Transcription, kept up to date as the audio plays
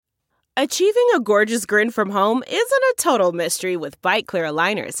Achieving a gorgeous grin from home isn't a total mystery with Byte Clear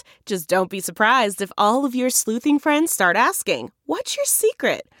aligners. Just don't be surprised if all of your sleuthing friends start asking, "What's your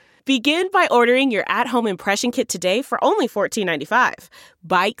secret?" Begin by ordering your at-home impression kit today for only $14.95.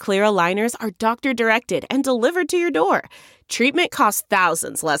 Byte Clear aligners are doctor-directed and delivered to your door. Treatment costs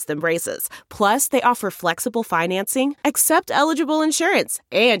thousands less than braces. Plus, they offer flexible financing, accept eligible insurance,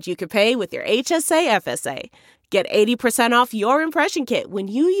 and you can pay with your HSA FSA. Get 80% off your impression kit when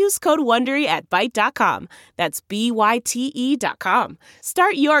you use code WONDERY at Byte.com. That's BYTE.com.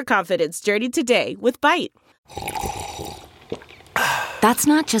 Start your confidence journey today with Byte. That's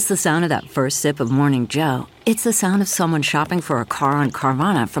not just the sound of that first sip of Morning Joe. It's the sound of someone shopping for a car on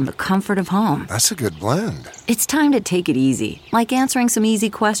Carvana from the comfort of home. That's a good blend. It's time to take it easy, like answering some easy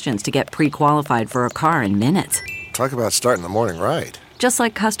questions to get pre-qualified for a car in minutes. Talk about starting the morning right. Just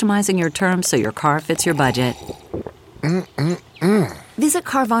like customizing your terms so your car fits your budget. Visit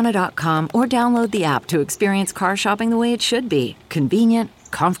Carvana.com or download the app to experience car shopping the way it should be. Convenient,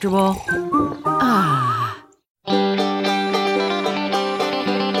 comfortable. Ah.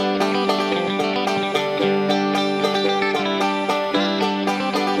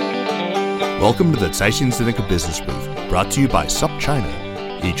 Welcome to the Caixin-Sinica Business Brief, brought to you by Sup China.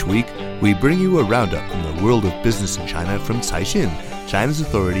 Each week, we bring you a roundup from the world of business in China from Caixin, China's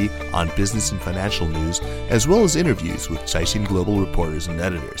authority on business and financial news, as well as interviews with Caixin Global reporters and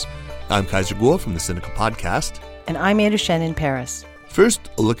editors. I'm Kaiser Guo from the Sinica Podcast. And I'm Ada Shen in Paris. First,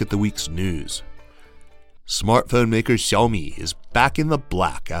 a look at the week's news. Smartphone maker Xiaomi is back in the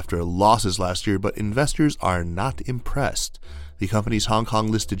black after losses last year, but investors are not impressed. The company's Hong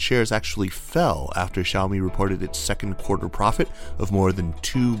Kong-listed shares actually fell after Xiaomi reported its second quarter profit of more than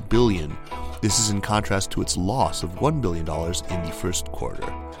 $2 billion. This is in contrast to its loss of $1 billion in the first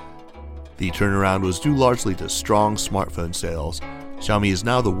quarter. The turnaround was due largely to strong smartphone sales. Xiaomi is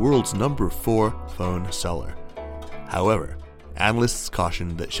now the world's number 4 phone seller. However, analysts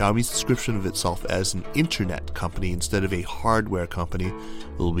caution that Xiaomi's description of itself as an internet company instead of a hardware company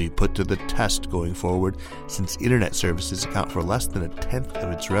will be put to the test going forward, since internet services account for less than 1/10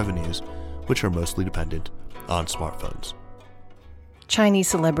 of its revenues, which are mostly dependent on smartphones. Chinese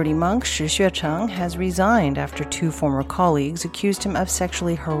celebrity monk Shi Xuecheng has resigned after 2 former colleagues accused him of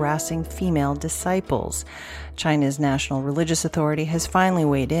sexually harassing female disciples. China's National Religious Authority has finally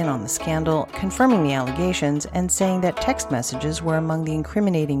weighed in on the scandal, confirming the allegations and saying that text messages were among the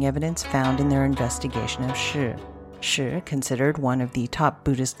incriminating evidence found in their investigation of Shi. Shi, considered one of the top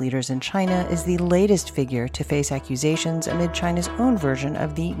Buddhist leaders in China, is the latest figure to face accusations amid China's own version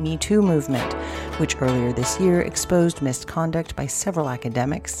of the Me Too movement, which earlier this year exposed misconduct by several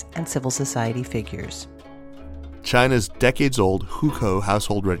academics and civil society figures. China's decades-old hukou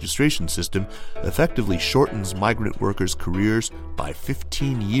household registration system effectively shortens migrant workers' careers by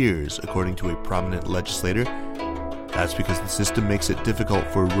 15 years, according to a prominent legislator. That's because the system makes it difficult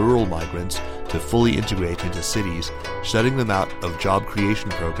for rural migrants to fully integrate into cities, shutting them out of job creation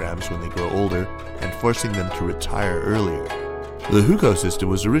programs when they grow older and forcing them to retire earlier. The hukou system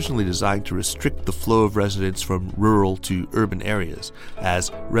was originally designed to restrict the flow of residents from rural to urban areas,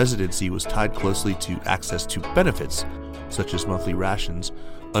 as residency was tied closely to access to benefits, such as monthly rations,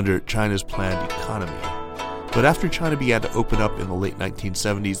 under China's planned economy. But after China began to open up in the late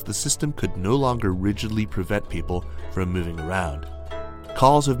 1970s, the system could no longer rigidly prevent people from moving around.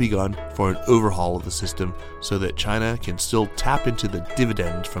 Calls have begun for an overhaul of the system so that China can still tap into the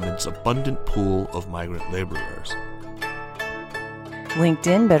dividend from its abundant pool of migrant laborers.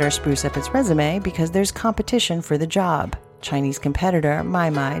 LinkedIn better spruce up its resume because there's competition for the job. Chinese competitor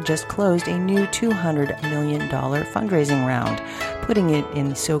Maimai just closed a new $200 million fundraising round, putting it in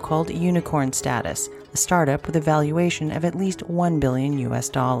the so-called unicorn status, a startup with a valuation of at least $1 billion.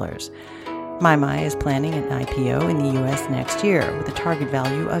 Maimai is planning an IPO in the U.S. next year with a target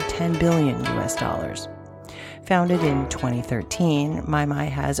value of $10 billion. Founded in 2013, Maimai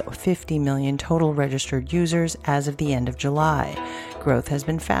has 50 million total registered users as of the end of July. Growth has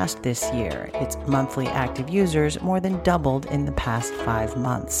been fast this year. Its monthly active users more than doubled in the past 5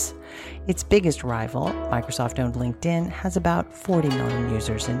 months. Its biggest rival, Microsoft-owned LinkedIn, has about 40 million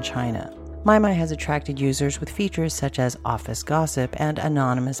users in China. Maimai has attracted users with features such as office gossip and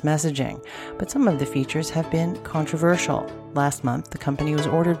anonymous messaging, but some of the features have been controversial. Last month, the company was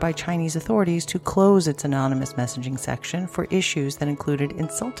ordered by Chinese authorities to close its anonymous messaging section for issues that included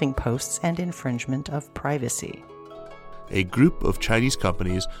insulting posts and infringement of privacy. A group of Chinese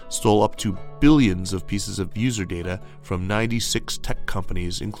companies stole up to billions of pieces of user data from 96 tech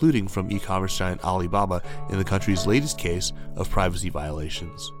companies, including from e-commerce giant Alibaba, in the country's latest case of privacy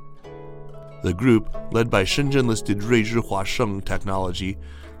violations. The group, led by Shenzhen-listed Ruizhi Huasheng Technology,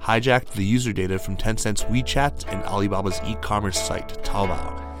 hijacked the user data from Tencent's WeChat and Alibaba's e-commerce site,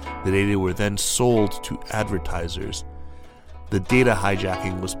 Taobao. The data were then sold to advertisers. The data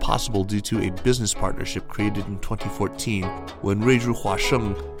hijacking was possible due to a business partnership created in 2014 when Ruizhu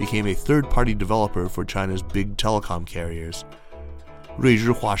Huasheng became a third-party developer for China's big telecom carriers.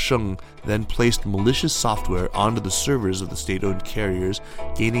 Ruizhu Huasheng then placed malicious software onto the servers of the state-owned carriers,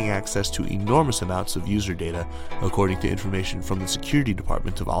 gaining access to enormous amounts of user data, according to information from the security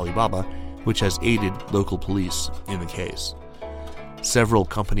department of Alibaba, which has aided local police in the case. Several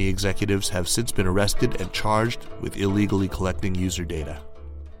company executives have since been arrested and charged with illegally collecting user data.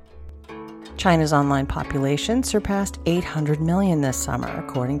 China's online population surpassed 800 million this summer,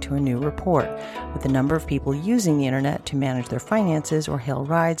 according to a new report, with the number of people using the internet to manage their finances or hail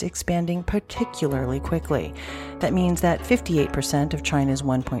rides expanding particularly quickly. That means that 58% of China's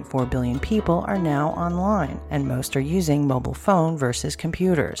 1.4 billion people are now online, and most are using mobile phone versus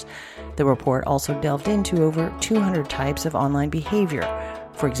computers. The report also delved into over 200 types of online behavior.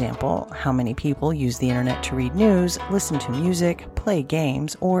 For example, how many people use the internet to read news, listen to music, play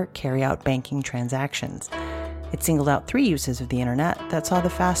games, or carry out banking transactions. It singled out 3 uses of the internet that saw the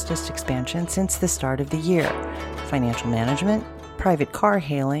fastest expansion since the start of the year: financial management, private car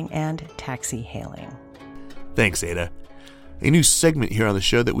hailing, and taxi hailing. Thanks, Ada. A new segment here on the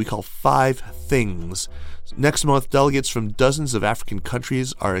show that we call 5 Things. Next month, delegates from dozens of African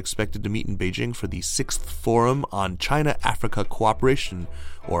countries are expected to meet in Beijing for the 6th Forum on China-Africa Cooperation,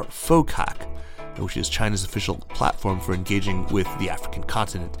 or FOCAC, which is China's official platform for engaging with the African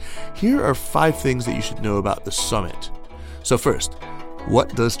continent. Here are 5 things that you should know about the summit. So first,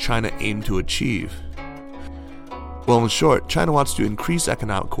 what does China aim to achieve? Well, in short, China wants to increase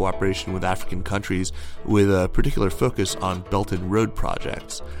economic cooperation with African countries with a particular focus on Belt and Road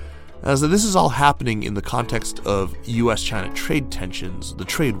projects. So this is all happening in the context of U.S.-China trade tensions, the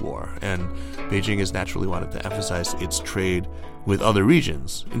trade war, and Beijing has naturally wanted to emphasize its trade with other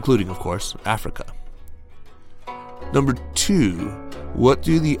regions, including, of course, Africa. Number 2, what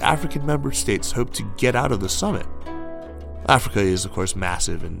do the African member states hope to get out of the summit? Africa is, of course,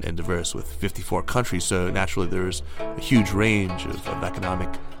 massive and diverse with 54 countries, so naturally there's a huge range of economic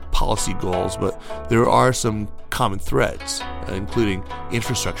policy goals, but there are some common threads, including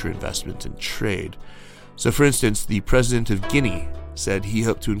infrastructure investment and trade. So, for instance, the president of Guinea said he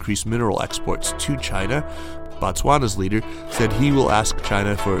hoped to increase mineral exports to China. Botswana's leader said he will ask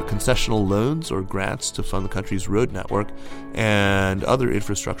China for concessional loans or grants to fund the country's road network and other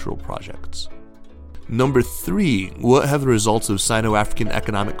infrastructural projects. Number 3, what have the results of Sino-African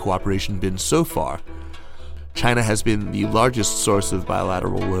economic cooperation been so far? China has been the largest source of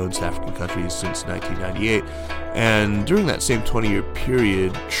bilateral loans to African countries since 1998, and during that same 20-year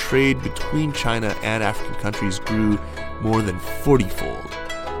period, trade between China and African countries grew more than 40-fold.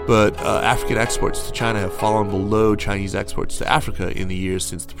 But African exports to China have fallen below Chinese exports to Africa in the years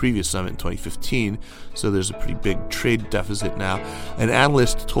since the previous summit in 2015, so there's a pretty big trade deficit now. An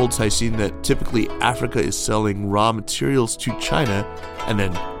analyst told Caixin that typically Africa is selling raw materials to China and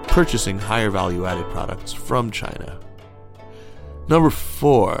then purchasing higher value-added products from China. Number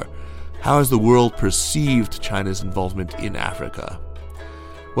 4, how has the world perceived China's involvement in Africa?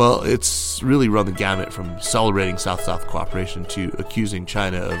 Well, it's really run the gamut from celebrating South-South cooperation to accusing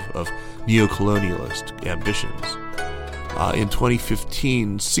China of neo-colonialist ambitions. In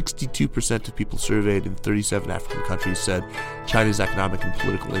 2015, 62% of people surveyed in 37 African countries said China's economic and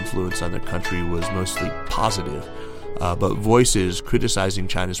political influence on their country was mostly positive. But voices criticizing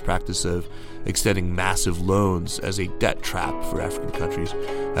China's practice of extending massive loans as a debt trap for African countries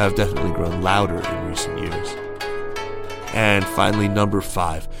have definitely grown louder in recent years. And finally, number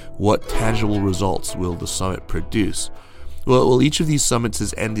 5, what tangible results will the summit produce? Well, each of these summits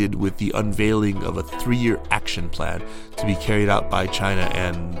has ended with the unveiling of a 3-year action plan to be carried out by China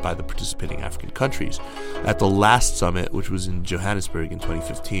and by the participating African countries. At the last summit, which was in Johannesburg in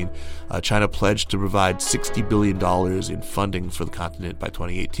 2015, China pledged to provide $60 billion in funding for the continent by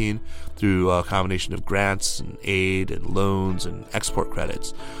 2018 through a combination of grants and aid and loans and export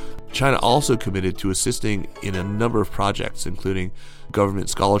credits. China also committed to assisting in a number of projects, including government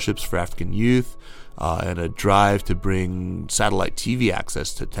scholarships for African youth, and a drive to bring satellite TV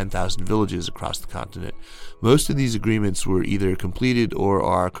access to 10,000 villages across the continent. Most of these agreements were either completed or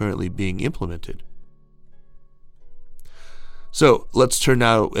are currently being implemented. So let's turn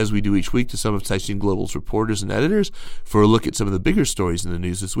now, as we do each week, to some of Caixin Global's reporters and editors for a look at some of the bigger stories in the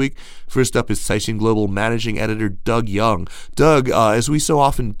news this week. First up is Caixin Global managing editor Doug Young. Doug, as we so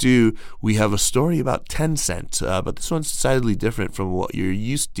often do, we have a story about Tencent, but this one's decidedly different from what you're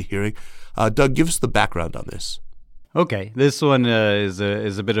used to hearing. Doug, give us the background on this. Okay, this one is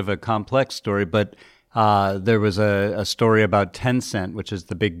a bit of a complex story, but there was a story about Tencent, which is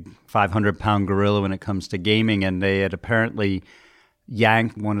the big 500-pound gorilla when it comes to gaming, and they had apparently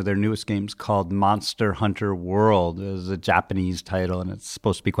yanked one of their newest games called Monster Hunter World. It was a Japanese title, and it's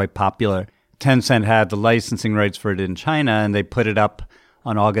supposed to be quite popular. Tencent had the licensing rights for it in China, and they put it up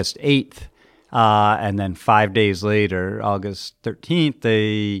on August 8th. And then 5 days later, August 13th,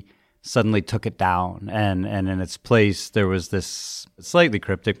 they suddenly took it down. And in its place, there was this slightly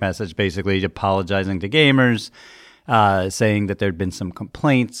cryptic message, basically apologizing to gamers, saying that there'd been some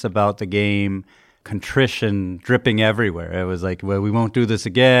complaints about the game, contrition dripping everywhere. It was like, well, we won't do this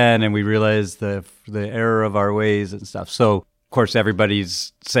again, and we realized the error of our ways and stuff. So, of course,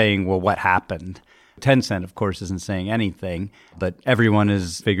 everybody's saying, well, what happened? Tencent, of course, isn't saying anything, but everyone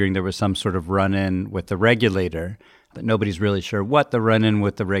is figuring there was some sort of run-in with the regulator, but nobody's really sure what the run-in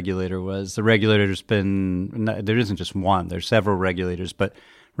with the regulator was. The regulator's there isn't just one, there's several regulators, but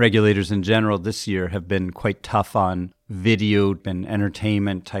regulators in general this year have been quite tough on video and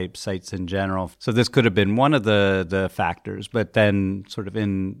entertainment-type sites in general. So this could have been one of the factors, but then sort of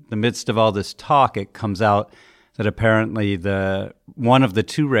in the midst of all this talk, it comes out that apparently one of the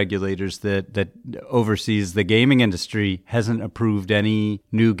two regulators that oversees the gaming industry hasn't approved any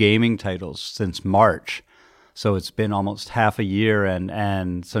new gaming titles since March. So it's been almost half a year,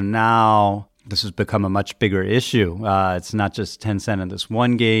 and so now this has become a much bigger issue. It's not just Tencent and this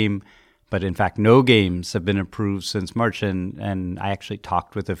one game, but in fact, no games have been approved since March. And I actually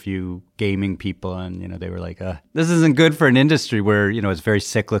talked with a few gaming people, and they were like, "This isn't good for an industry where it's very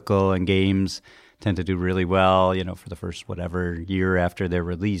cyclical, and games tend to do really well, for the first year after their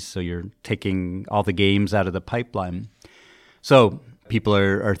release. So you're taking all the games out of the pipeline." So people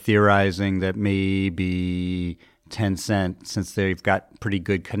are theorizing that maybe Tencent, since they've got pretty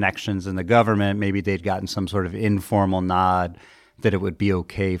good connections in the government, maybe they'd gotten some sort of informal nod that it would be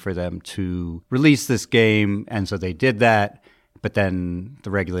okay for them to release this game. And so they did that. But then the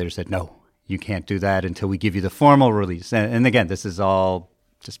regulator said, no, you can't do that until we give you the formal release. And again, this is all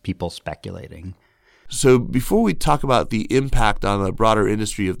just people speculating. So before we talk about the impact on the broader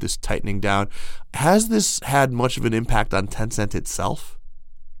industry of this tightening down, has this had much of an impact on Tencent itself?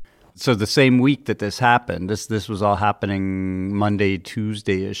 So the same week that this happened, this was all happening Monday,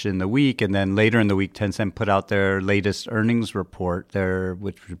 Tuesday-ish in the week, and then later in the week, Tencent put out their latest earnings report,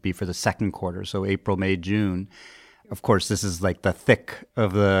 which would be for the second quarter, so April, May, June. Of course, this is like the thick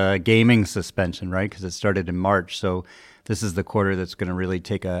of the gaming suspension, right? Because it started in March, so this is the quarter that's going to really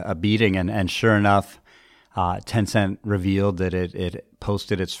take a beating. And sure enough, Tencent revealed that it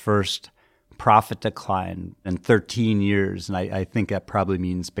posted its first profit decline in 13 years. And I think that probably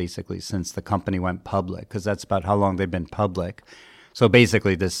means basically since the company went public, because that's about how long they've been public. So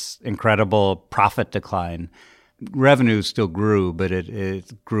basically this incredible profit decline. Revenue still grew, but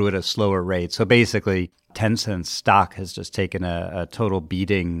it grew at a slower rate. So basically Tencent's stock has just taken a total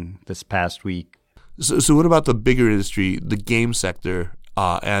beating this past week. So what about the bigger industry, the game sector,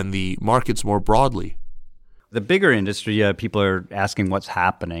 and the markets more broadly? The bigger industry, people are asking what's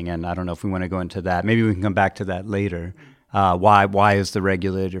happening, and I don't know if we want to go into that. Maybe we can come back to that later. Why is the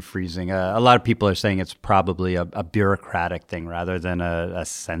regulator freezing? A lot of people are saying it's probably a bureaucratic thing rather than a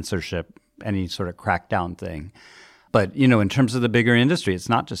censorship, any sort of crackdown thing. But, in terms of the bigger industry, it's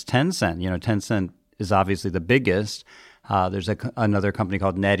not just Tencent. Tencent is obviously the biggest. There's another company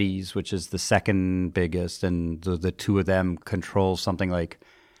called NetEase, which is the second biggest, and the two of them control something like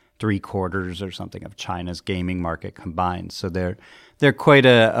 3/4 or something of China's gaming market combined. So they're quite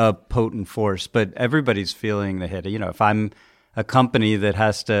a potent force, but everybody's feeling the hit. If I'm a company that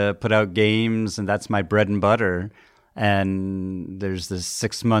has to put out games and that's my bread and butter, and there's this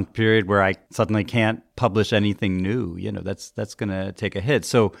 6-month period where I suddenly can't publish anything new, that's going to take a hit.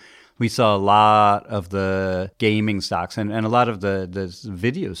 So we saw a lot of the gaming stocks and a lot of the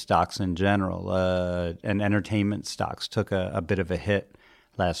video stocks in general and entertainment stocks took a bit of a hit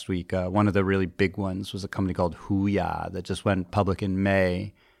last week. One of the really big ones was a company called Huya that just went public in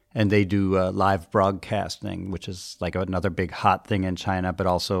May, and they do live broadcasting, which is like another big hot thing in China, but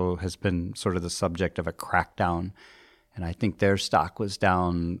also has been sort of the subject of a crackdown. And I think their stock was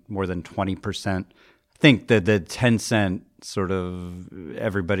down more than 20%. I think that the Tencent sort of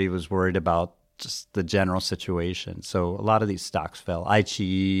everybody was worried about just the general situation. So a lot of these stocks fell.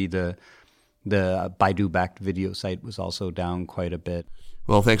 iQIYI, the Baidu-backed video site, was also down quite a bit.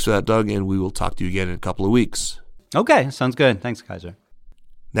 Well, thanks for that, Doug, and we will talk to you again in a couple of weeks. Okay, sounds good. Thanks, Kaiser.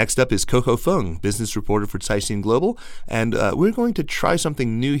 Next up is Coco Feng, business reporter for Caixin Global, and we're going to try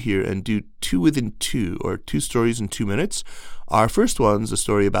something new here and do 2 within 2, or 2 stories in 2 minutes. Our first one's a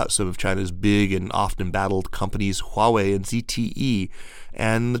story about some of China's big and often battled companies, Huawei and ZTE,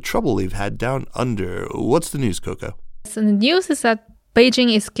 and the trouble they've had down under. What's the news, Coco? So the news is that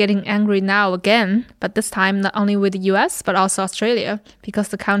Beijing is getting angry now again, but this time not only with the US, but also Australia, because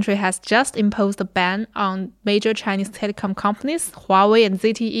the country has just imposed a ban on major Chinese telecom companies, Huawei and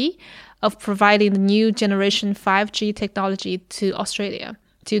ZTE, of providing the new generation 5G technology to Australia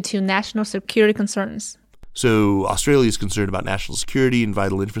due to national security concerns. So Australia is concerned about national security and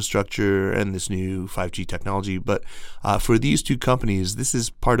vital infrastructure and this new 5G technology. But for these 2 companies, this is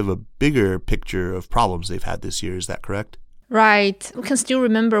part of a bigger picture of problems they've had this year. Is that correct? Right. We can still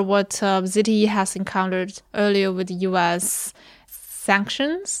remember what ZTE has encountered earlier with the US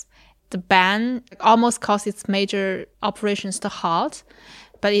sanctions. The ban almost caused its major operations to halt,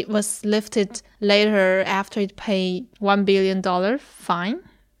 but it was lifted later after it paid $1 billion fine.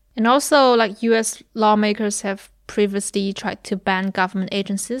 And also, US lawmakers have previously tried to ban government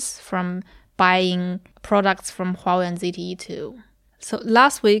agencies from buying products from Huawei and ZTE too. So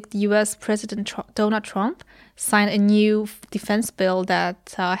last week, the US President Donald Trump signed a new defense bill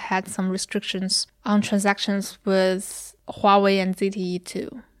that had some restrictions on transactions with Huawei and ZTE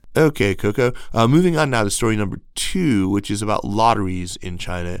too. Okay, Coco. Moving on now to story number 2, which is about lotteries in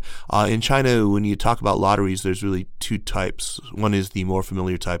China. In China, when you talk about lotteries, there's really 2 types. One is the more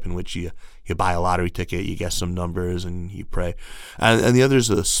familiar type in which you buy a lottery ticket, you guess some numbers, and you pray. And the other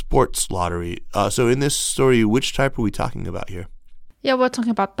is a sports lottery. So in this story, which type are we talking about here? Yeah, we're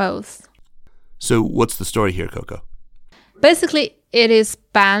talking about both. So what's the story here, Coco? Basically, it is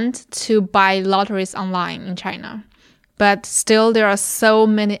banned to buy lotteries online in China. But still, there are so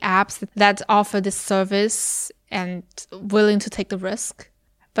many apps that offer this service and willing to take the risk.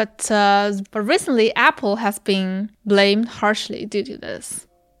 But recently, Apple has been blamed harshly due to this.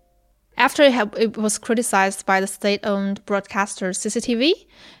 After it was criticized by the state-owned broadcaster CCTV,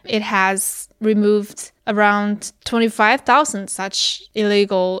 it has removed around 25,000 such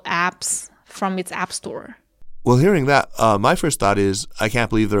illegal apps from its app store. Well, hearing that, my first thought is, I can't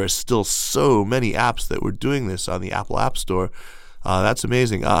believe there are still so many apps that were doing this on the Apple App Store. That's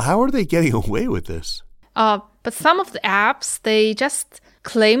amazing. How are they getting away with this? But some of the apps, they just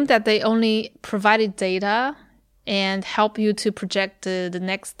claim that they only provided data and help you to project the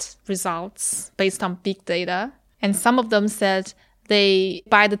next results based on big data. And some of them said they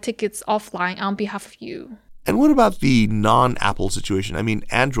buy the tickets offline on behalf of you. And what about the non-Apple situation? I mean,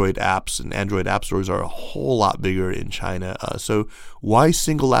 Android apps and Android app stores are a whole lot bigger in China. So why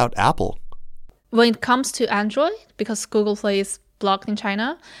single out Apple? When it comes to Android, because Google Play is blocked in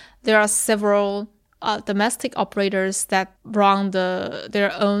China, there are several domestic operators that run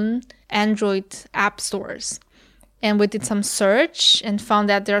their own Android app stores. And we did some search and found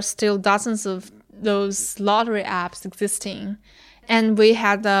that there are still dozens of those lottery apps existing. And we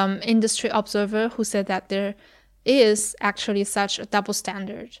had an industry observer who said that there is actually such a double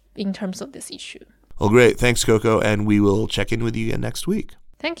standard in terms of this issue. Well, great. Thanks, Coco. And we will check in with you again next week.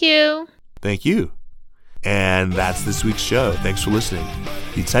 Thank you. Thank you. And that's this week's show. Thanks for listening.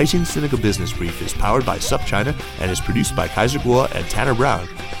 The Caixin-Sinica Business Brief is powered by SupChina and is produced by Kaiser Kuo and Tanner Brown,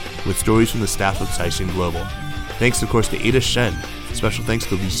 with stories from the staff of Caixin Global. Thanks, of course, to Ada Shen. Special thanks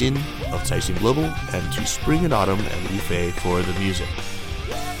to Li Xin of Caixin Global and to Spring and Autumn and Wu Fei for the music.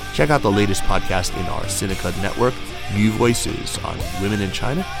 Check out the latest podcast in our Sinica network, New Voices on Women in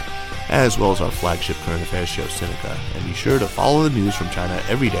China, as well as our flagship current affairs show, Sinica. And be sure to follow the news from China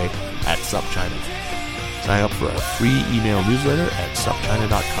every day at SupChina. Sign up for our free email newsletter at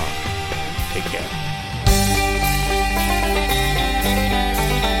supchina.com. Take care.